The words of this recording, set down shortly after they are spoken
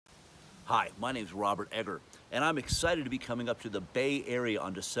Hi, my name is Robert Egger, and I'm excited to be coming up to the Bay Area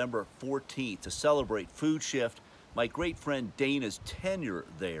on December 14th to celebrate Food Shift, my great friend Dana's tenure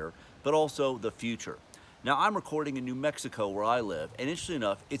there, but also the future. Now, I'm recording in New Mexico where I live, and interestingly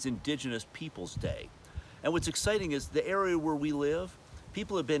enough, it's Indigenous Peoples Day. And what's exciting is the area where we live,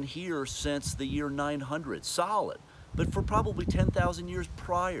 people have been here since the year 900, solid, but for probably 10,000 years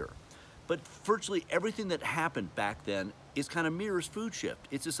prior. But virtually everything that happened back then is kind of mirrors Food Shift.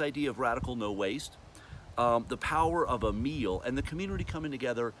 It's this idea of radical no waste, the power of a meal, and the community coming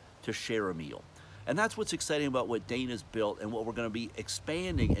together to share a meal. And that's what's exciting about what Dana's built and what we're going to be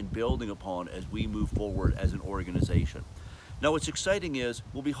expanding and building upon as we move forward as an organization. Now, what's exciting is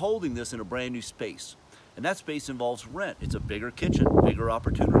we'll be holding this in a brand new space. And that space involves rent. It's a bigger kitchen, bigger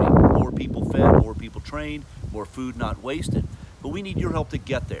opportunity, more people fed, more people trained, more food not wasted. But we need your help to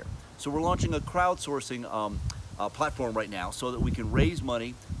get there. So we're launching a crowdsourcing platform right now so that we can raise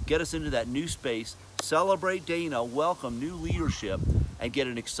money, get us into that new space, celebrate Dana, welcome new leadership, and get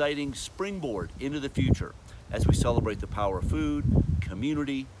an exciting springboard into the future as we celebrate the power of food,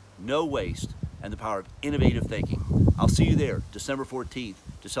 community, no waste, and the power of innovative thinking. I'll see you there December 14th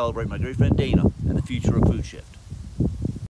to celebrate my great friend Dana and the future of Food Shift.